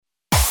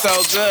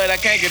So good, I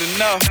can't get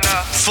enough.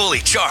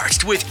 Fully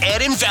Charged with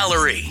Ed and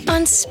Valerie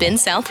on Spin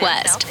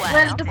Southwest.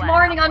 Well, this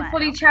morning on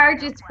Fully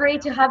Charged, it's great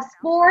to have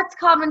sports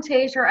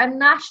commentator and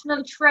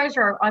national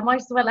treasure. I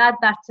might as well add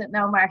that to it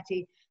now,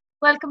 Marty.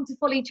 Welcome to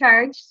Fully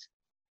Charged.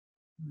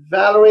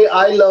 Valerie,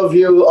 I love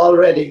you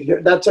already.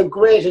 That's a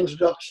great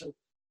introduction.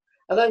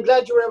 And I'm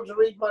glad you were able to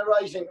read my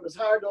writing. It was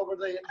hard over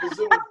the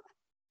Zoom.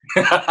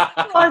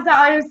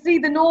 I see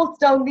the notes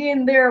down the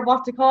end there,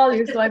 what to call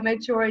you, so I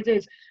made sure I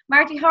did.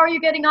 Marty, how are you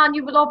getting on?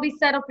 You have a lovely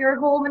setup. You're at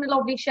home in a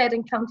lovely shed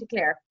in County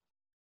Clare.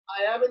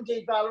 I am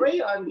indeed,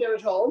 Valerie. I'm here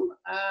at home.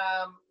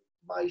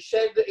 My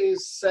shed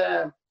is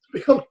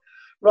become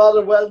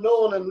rather well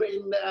known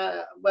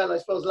I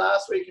suppose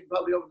last week and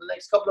probably over the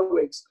next couple of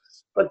weeks.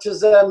 But do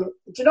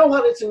you know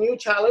what? It's a new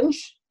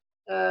challenge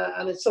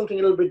and it's something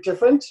a little bit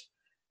different.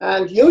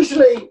 And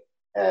usually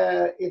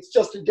it's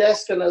just a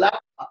desk and a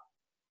laptop.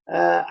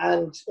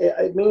 And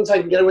it means I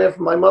can get away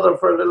from my mother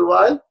for a little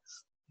while.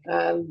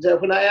 And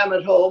when I am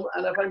at home,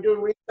 and if I'm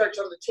doing research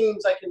on the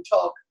teams, I can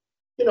talk,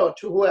 to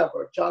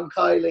whoever, John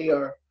Kiley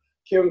or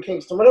Kieran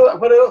Kingston,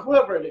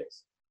 whoever it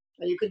is.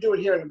 And you can do it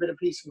here in a bit of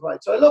peace and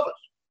quiet. So I love it.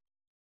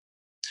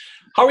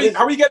 How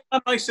are you getting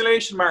on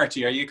isolation,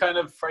 Marty? Are you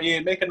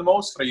making the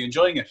most of it? Are you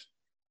enjoying it?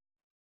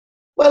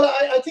 Well,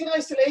 I think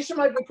isolation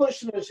might be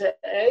pushing it,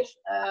 Ed,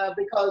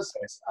 because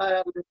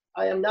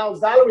I am now,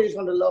 Valerie's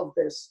going to love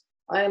this.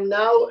 I am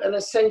now an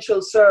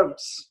essential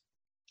service.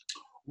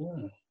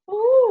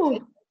 Ooh.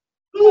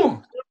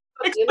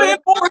 Explain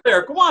more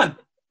there. Go on.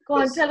 Go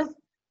on, tell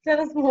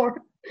us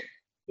more.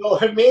 No,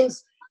 it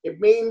means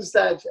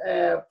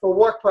that for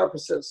work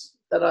purposes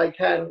that I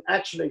can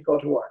actually go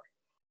to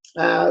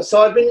work.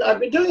 So I've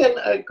been doing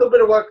a good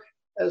bit of work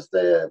for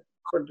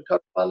the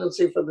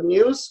correspondency for the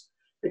news,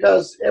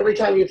 because every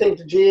time you think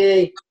the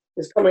GA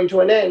is coming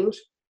to an end,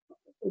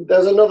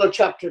 there's another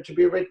chapter to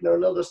be written or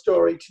another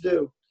story to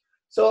do.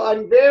 So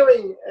I'm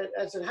varying,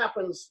 as it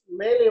happens,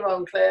 mainly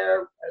around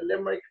Clare,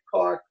 Limerick,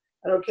 Cork,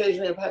 and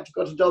occasionally I've had to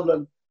go to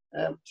Dublin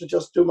to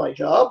just do my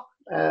job,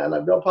 and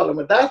I've no problem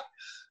with that.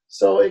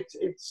 So it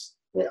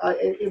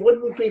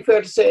wouldn't be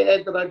fair to say,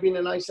 Ed, that I've been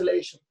in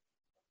isolation.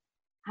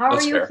 How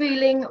are you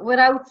feeling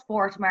without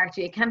sport,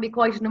 Marty? It can be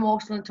quite an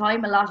emotional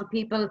time. A lot of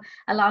people,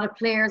 a lot of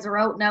players are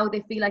out now.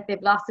 They feel like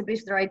they've lost a bit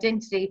of their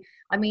identity.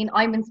 I mean,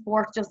 I'm in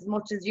sport just as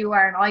much as you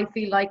are, and I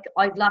feel like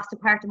I've lost a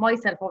part of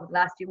myself over the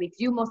last few weeks.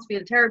 You must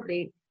feel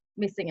terribly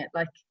missing it,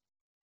 like.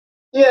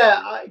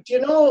 Yeah, do you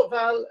know,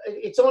 Val,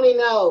 it's only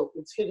now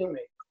it's hitting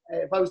me,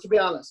 if I was to be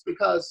honest,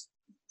 because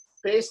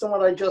based on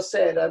what I just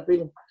said, I've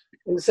been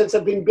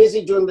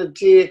busy doing the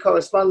GA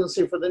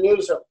correspondency for the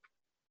newsroom.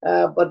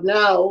 But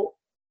now,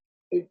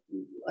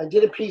 I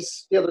did a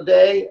piece the other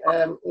day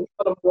in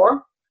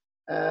Tullamore.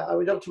 I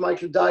went up to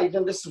Michael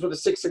Duggan. This is for the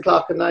 6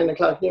 o'clock and 9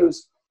 o'clock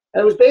news.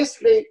 And it was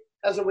basically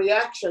as a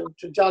reaction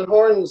to John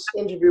Horan's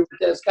interview with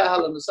Des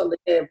Cahill on the Sunday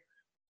game.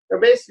 They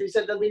basically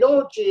said there'll be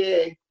no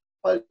GA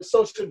while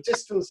social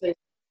distancing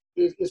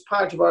is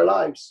part of our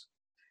lives.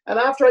 And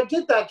after I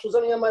did that, it was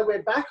only on my way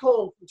back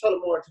home from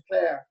Tullamore to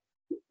Clare.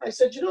 I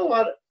said, you know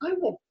what?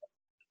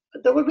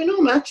 There will be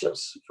no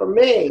matches for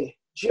May,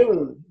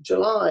 June,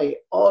 July,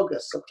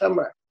 August,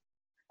 September.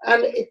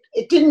 And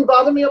it didn't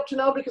bother me up to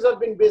now because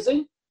I've been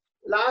busy.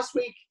 Last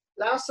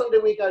Sunday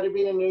week, I'd have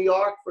been in New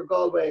York for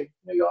Galway.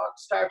 New York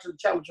started the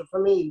championship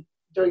for me,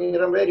 doing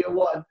it on Radio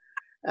 1.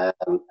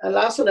 And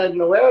last Sunday, I didn't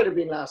know where I'd have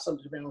been last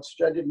Sunday, to be honest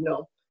with you. I didn't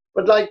know.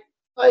 But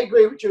I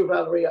agree with you,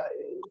 Valerie.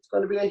 It's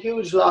going to be a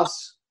huge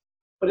loss.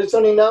 But it's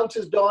only now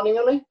it's dawning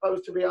on me, if I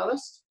was to be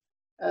honest.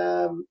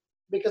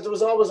 Because there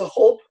was always a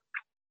hope.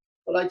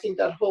 But I think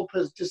that hope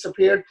has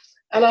disappeared.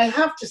 And I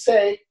have to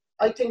say,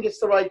 I think it's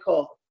the right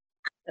call.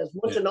 As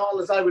much and all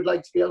as I would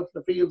like to be out in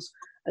the fields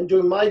and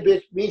doing my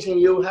bit, meeting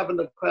you, having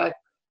the crack,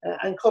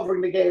 and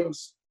covering the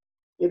games,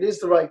 it is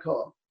the right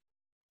call.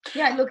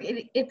 Yeah, look,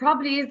 it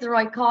probably is the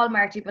right call,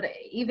 Marty, but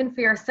even for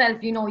yourself,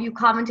 you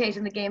commentate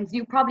in the games,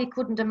 you probably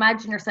couldn't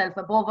imagine yourself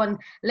above on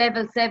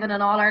level 7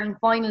 on All-Ireland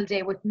final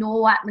day with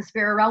no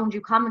atmosphere around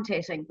you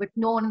commentating, with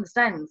no one in the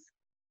stands.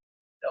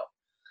 No.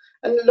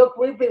 And look,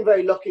 we've been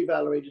very lucky,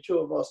 Valerie, the two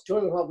of us,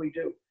 doing what we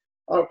do.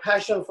 Our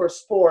passion for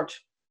sport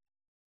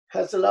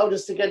has allowed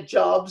us to get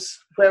jobs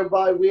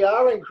whereby we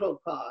are in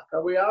Croke Park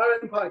or we are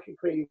in Park and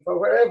Creve or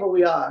wherever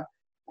we are.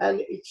 And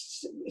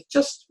it's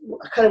just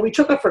kind of, we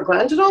took it for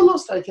granted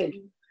almost, I think.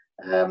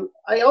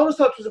 I always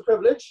thought it was a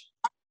privilege,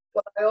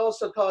 but I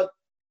also thought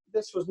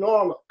this was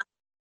normal.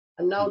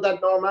 And now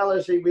that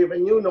normality, we have a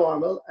new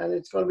normal, and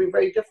it's going to be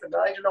very different.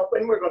 I don't know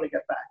when we're going to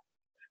get back.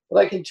 But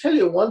I can tell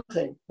you one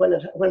thing,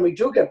 when we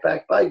do get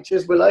back, by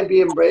just will I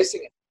be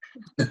embracing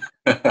it?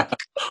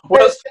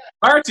 Well,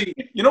 Marty,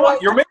 you know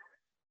what?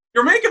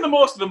 You're making the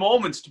most of the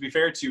moments, to be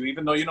fair to you,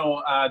 even though,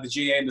 the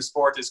GA and the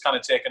sport is kind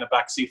of taking a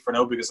back seat for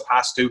now because it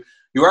has to.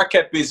 You are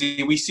kept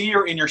busy. We see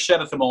you're in your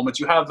shed at the moment.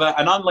 You have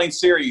an online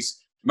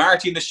series,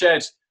 Marty in the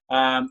Shed.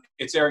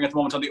 It's airing at the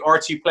moment on the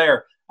RT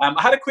Player. I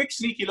had a quick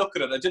sneaky look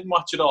at it. I didn't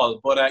watch it all,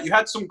 but you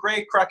had some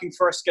great cracking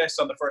first guests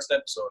on the first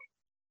episode.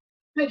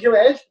 Thank you,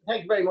 Ed.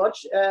 Thank you very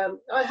much.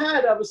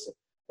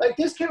 I like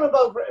this came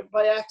about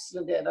by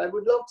accident, Ed. I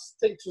would love to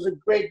think it was a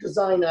great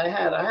design I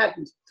had. I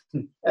hadn't.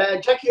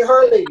 Jackie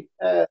Hurley,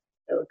 a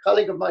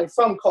colleague of mine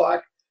from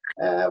Cork,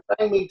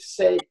 rang me to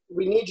say,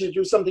 we need you to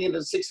do something in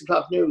the 6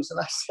 o'clock news. And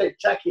I said,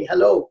 Jackie,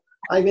 hello,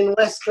 I'm in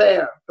West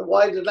Clare. The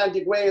wild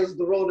Atlantic Wales,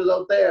 the road is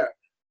out there.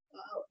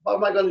 What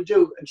am I going to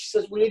do? And she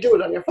says, will you do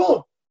it on your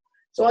phone?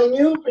 So I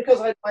knew, because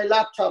I had my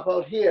laptop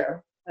out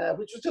here,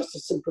 which was just a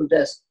simple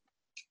desk.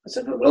 I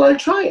said, well, I'll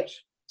try it.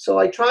 So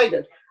I tried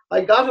it.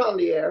 I got on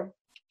the air,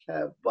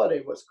 but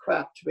it was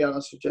crap, to be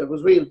honest with you. It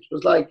was real. It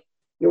was like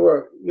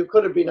you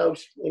could have been out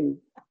in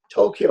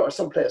Tokyo or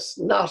someplace,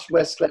 not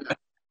West Clare.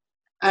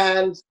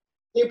 And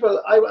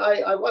people,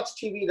 I watched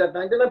TV that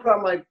night, then I put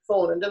on my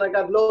phone, and then I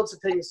got loads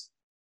of things.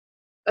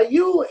 Are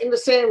you in the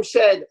same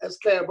shed as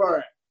Claire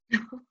Byrne?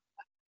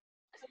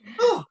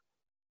 Oh,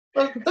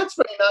 well, that's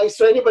very nice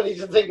for anybody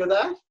to think of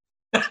that.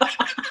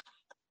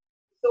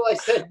 So I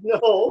said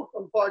no,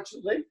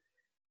 unfortunately.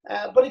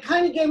 But it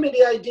kind of gave me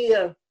the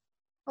idea,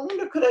 I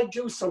wonder, could I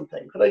do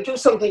something? Could I do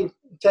something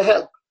to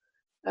help?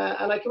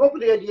 And I came up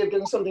with the idea of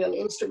doing something on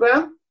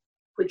Instagram,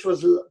 which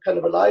was kind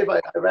of a live.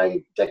 I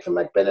rang Declan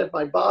McBennett,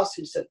 my boss.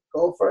 He said,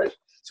 go for it.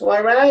 So I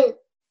rang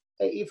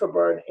Aoife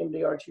Byrne in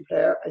the RT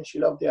Player, and she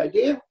loved the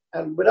idea.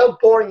 And without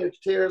boring you to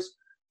tears,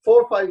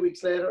 4 or 5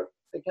 weeks later,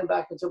 they came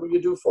back and said, will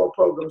you do 4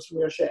 programs from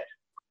your shed?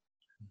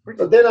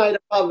 So then I had a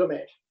problem,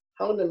 Ed.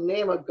 How in the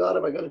name of God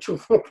am I going to do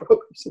 4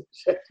 programs in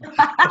the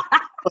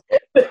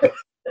shed?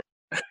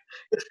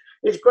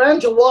 It's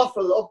grand to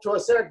waffle up to a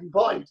certain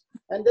point.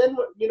 And then,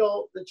 you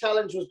know, the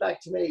challenge was back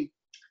to me.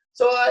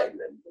 So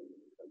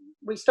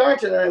we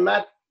started, and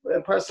Matt,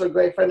 a personal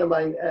great friend of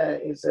mine,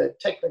 is a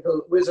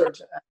technical wizard.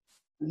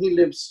 He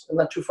lives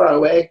not too far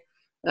away.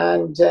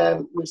 And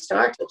we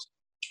started.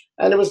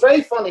 And it was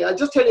very funny. I'll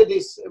just tell you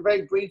this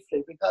very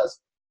briefly, because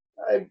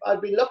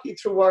I've been lucky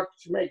through work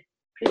to make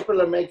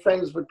people and make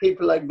friends with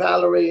people like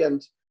Valerie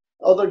and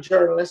other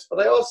journalists. But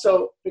I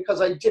also,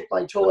 because I dipped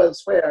my toe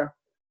elsewhere,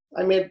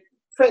 I made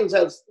friends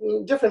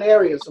in different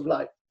areas of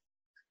life.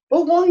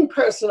 But one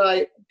person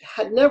I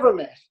had never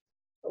met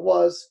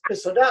was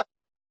Chris O'Dowd.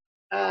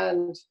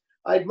 And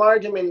I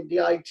admired him in the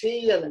IT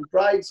and in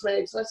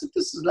Bridesmaids. And I said,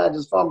 this is lad,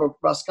 his former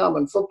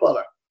Roscommon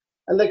footballer.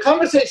 And the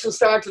conversation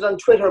started on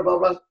Twitter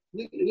about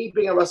he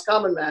being a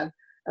Roscommon man,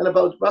 and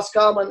about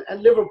Roscommon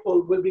and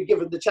Liverpool will be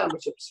given the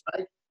championships,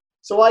 right?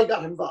 So I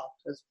got involved,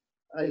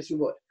 as you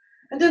would.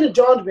 And then it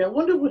dawned on me, I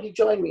wonder would he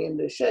join me in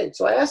the shed?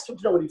 So I asked him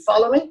to know, would he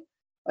follow me?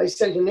 I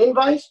sent an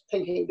invite,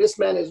 thinking this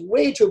man is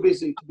way too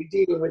busy to be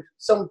dealing with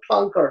some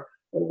plonker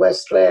in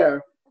West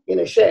Clare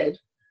in a shed.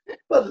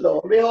 But lo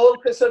and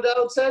behold, Chris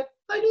O'Dowd said,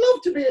 I'd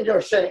love to be in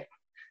your shed.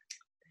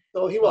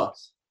 So he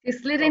was. You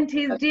slid into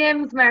his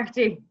DMs,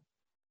 Marty.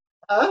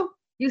 Huh?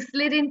 You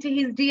slid into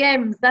his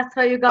DMs. That's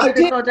how you got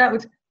Chris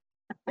O'Dowd.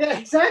 Yeah,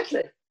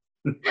 exactly.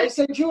 I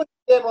send you a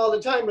DM all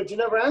the time, but you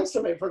never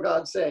answer me, for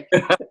God's sake.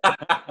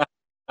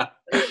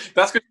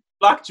 That's because she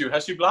blocked you.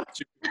 Has she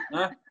blocked you?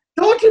 Huh?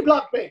 Totally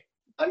blocked me.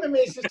 I'm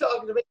amazed she's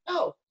talking to me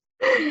now.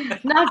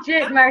 Not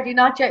yet, Marty,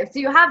 not yet. So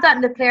you have that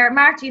in the Player,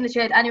 Marty in the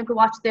shed, and you can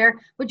watch there.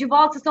 But you've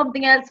also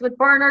something else with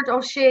Bernard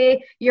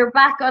O'Shea. You're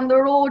back on the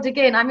road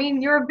again. I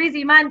mean, you're a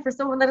busy man for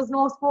someone that has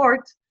no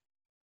sport.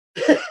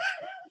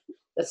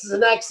 This is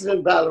an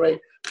accident, Valerie,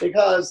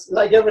 because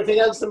like everything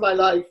else in my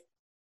life,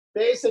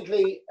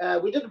 basically,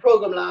 we did a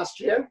program last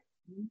year,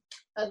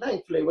 and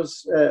thankfully it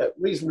was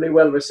reasonably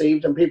well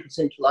received, and people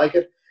seemed to like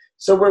it.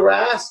 So we were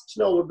asked to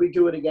know, would we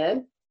do it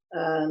again?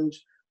 And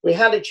we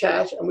had a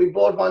chat, and we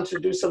both wanted to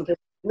do something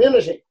for the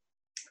community.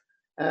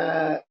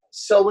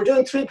 So we're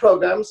doing 3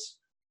 programs.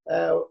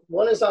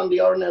 One is on the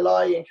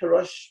RNLI in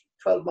Carrush,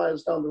 12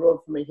 miles down the road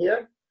from me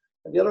here.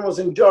 And the other one was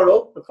in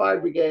Durrow, the Fire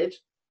Brigade,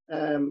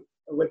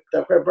 with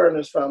where Byrne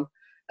is from.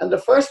 And the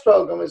first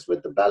program is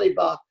with the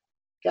Ballybock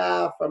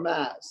GA for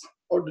Maz,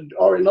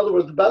 or in other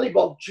words, the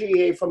Ballybock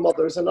GA for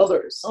mothers and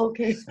others.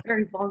 Okay,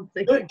 very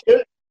fancy.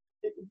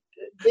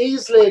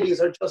 These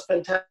ladies are just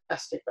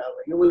fantastic,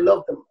 Valerie. You will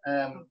love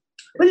them.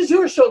 When is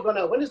your show going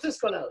out? When is this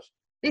going out?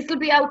 This will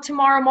be out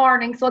tomorrow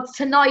morning. So it's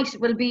tonight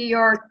will be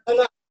your...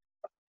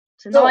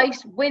 Tonight,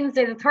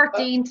 Wednesday the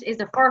 13th, is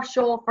the first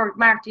show for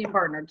Marty and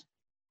Bernard.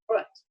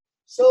 Correct.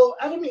 So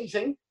at a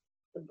meeting,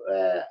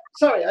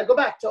 sorry, I go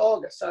back to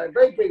August. Sorry,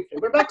 very briefly.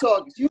 We're back to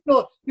August. You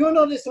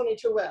know this only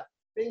too well,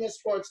 being a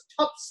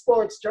top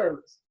sports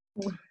journalist.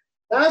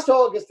 Last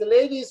August, the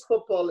Ladies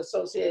Football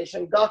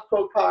Association got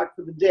Croke Park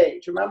for the day.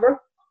 Do you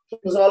remember? It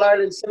was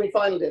All-Ireland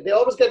semi-final day. They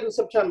always get in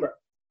September.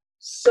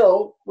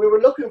 So we were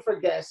looking for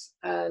guests,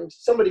 and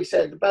somebody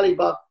said the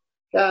Ballybock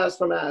Gas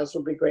from Maz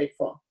would be great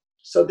fun.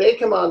 So they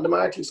came on the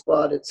Marty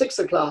squad at 6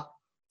 o'clock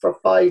for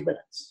 5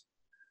 minutes.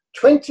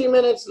 20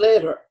 minutes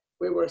later,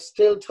 we were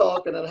still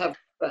talking and having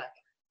back.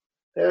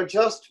 They're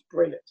just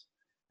brilliant.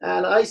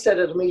 And I said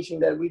at a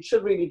meeting that we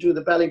should really do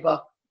the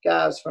Ballybock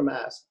Gas from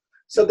Maz.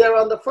 So they're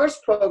on the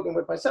first program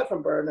with myself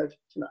and Bernard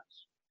tonight.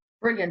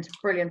 Brilliant,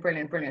 brilliant,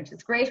 brilliant, brilliant.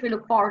 It's great. We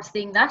look forward to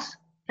seeing that.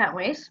 Can't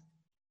wait.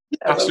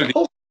 Yeah,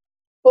 well,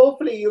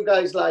 hopefully you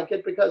guys like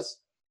it, because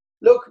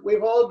look,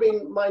 we've all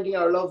been minding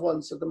our loved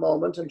ones at the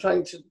moment and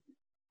trying to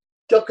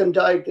duck and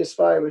dive this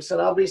virus.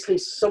 And obviously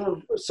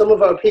some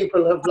of our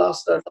people have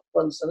lost their loved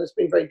ones, and it's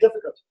been very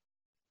difficult.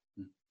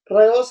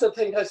 But I also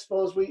think, I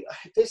suppose,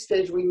 at this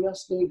stage, we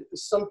just need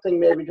something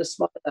maybe to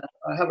smile at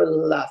or have a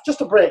little laugh.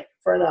 Just a break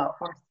for an hour.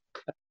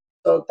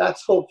 So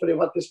that's hopefully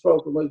what this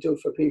program will do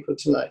for people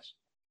tonight.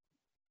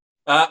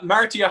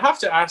 Marty, I have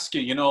to ask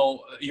you,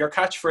 your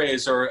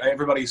catchphrase, or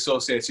everybody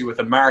associates you with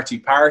a Marty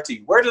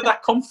party. Where did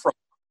that come from?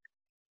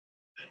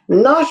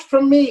 Not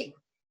from me.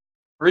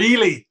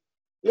 Really?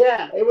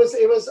 Yeah, it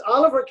was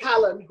Oliver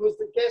Callan, who's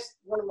the guest,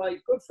 one of my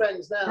good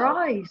friends now.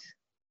 Right.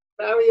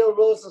 Mario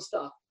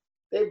Rosenstock.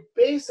 They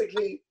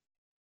basically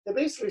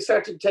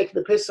started taking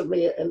the piss of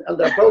me on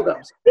their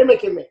programs,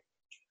 mimicking me.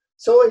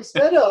 So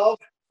instead of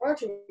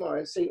Marty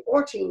Morrissey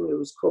or Teen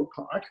News Croke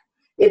Park,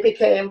 it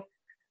became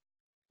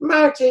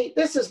Marty,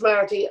 this is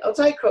Marty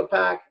outside Croke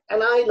Park,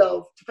 and I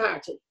love to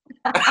party.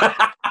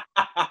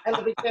 And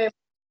it became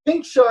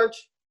pink shirt,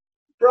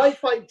 bright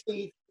white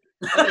teeth,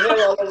 and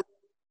hair all over.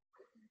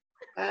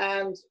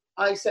 And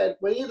I said,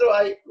 well, either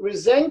I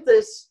resent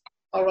this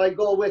or I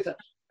go with it.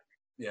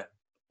 Yeah.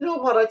 You know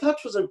what? I thought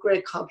it was a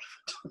great compliment.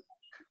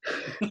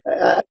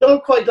 I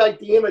don't quite like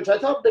the image. I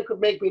thought they could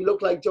make me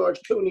look like George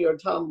Clooney or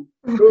Tom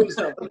Cruise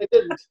now, but they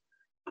didn't.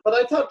 But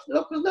I thought,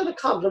 look, wasn't that a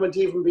compliment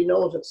to even be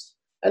noticed?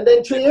 And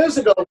then 2 years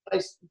ago, I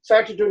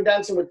started doing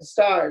Dancing with the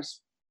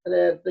Stars.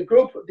 And the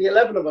group, the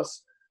 11 of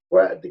us,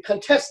 were the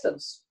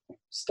contestants,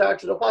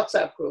 started a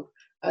WhatsApp group.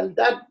 And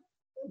that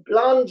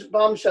blonde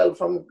bombshell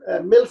from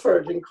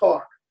Milford in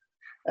Cork,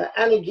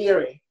 Annie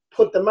Geary,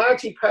 put the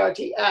Marty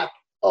Party app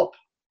up.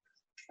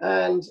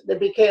 And that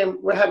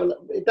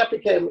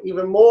became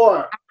even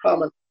more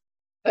prominent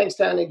thanks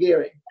to Annie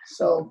Geary.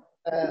 So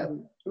it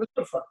was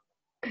good fun.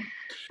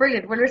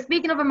 Brilliant. Well, we're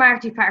speaking of a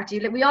Marty party.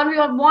 We only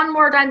have one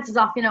more dances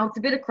off, it's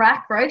a bit of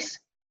crack, right?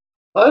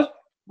 What?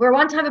 We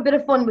want to have a bit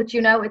of fun with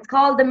you now. It's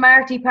called the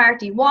Marty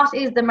Party. What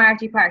is the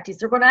Marty Party? So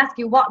we're going to ask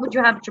you, what would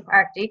you have at your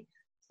party?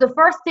 So the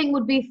first thing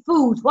would be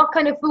food. What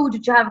kind of food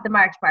would you have at the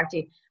Marty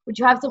Party? Would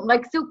you have something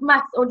like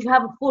Supermax, or would you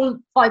have a full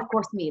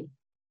 5-course meal?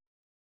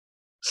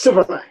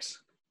 Supermax.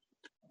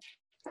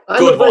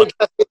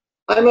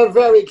 I'm a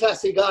very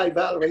classy guy,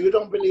 Valerie. You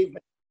don't believe me.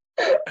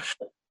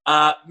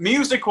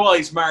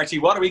 Music-wise, Marty,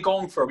 what are we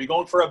going for? Are we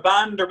going for a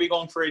band, or are we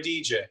going for a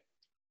DJ?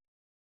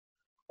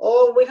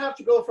 Oh, we'd have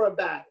to go for a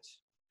band.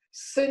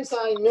 Since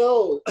I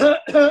know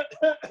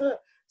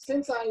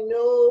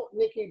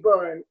Nicky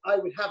Byrne, I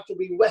would have to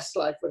be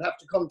Westlife would have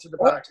to come to the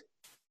party.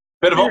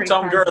 Bit of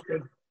Uptown Girl.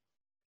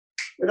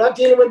 We're not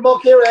dealing with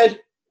muck here, Ed.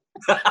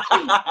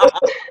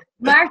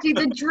 Marty,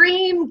 the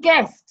dream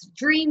guest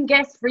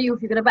for you,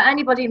 if you could have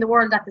anybody in the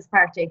world at this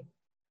party.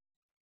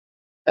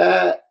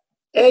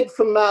 Ed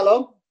from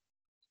Mallow.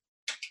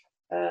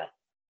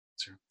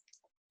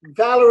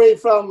 Valerie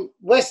from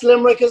West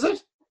Limerick, is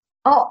it?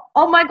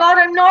 Oh my God,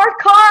 I'm North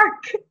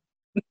Cork.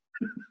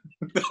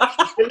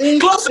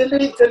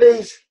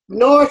 delete.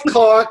 North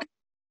Cork.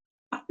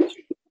 And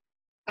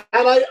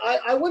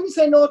I wouldn't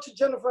say no to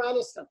Jennifer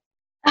Aniston.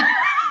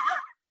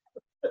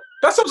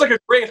 That sounds like a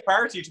great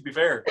party, to be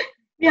fair.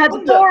 Yeah,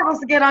 the four of us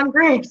get on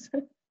great.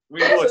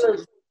 We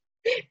would.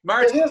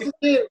 Marty,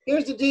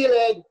 here's the deal,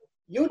 Ed.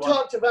 You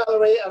talk to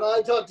Valerie and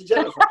I talk to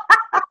Jennifer.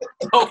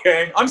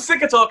 Okay, I'm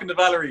sick of talking to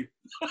Valerie.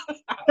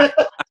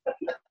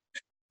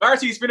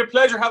 Marty, it's been a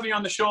pleasure having you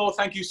on the show.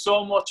 Thank you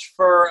so much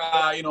for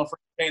for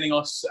entertaining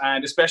us,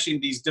 and especially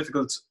in these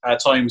difficult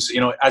times.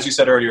 As you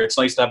said earlier, it's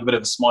nice to have a bit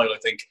of a smile, I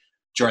think,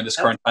 during this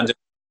current pandemic.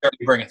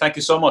 Bring it. Thank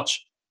you so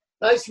much.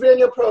 Nice to be on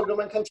your program,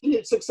 and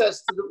continued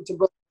success to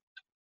both.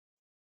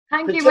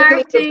 Thank you,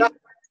 Marty.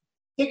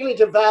 Particularly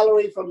to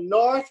Valerie from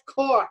North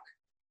Cork.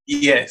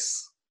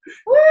 Yes.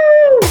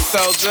 Woo!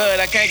 So good,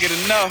 I can't get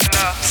enough.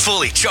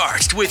 Fully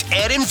Charged with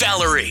Ed and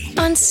Valerie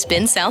on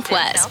Spin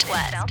Southwest.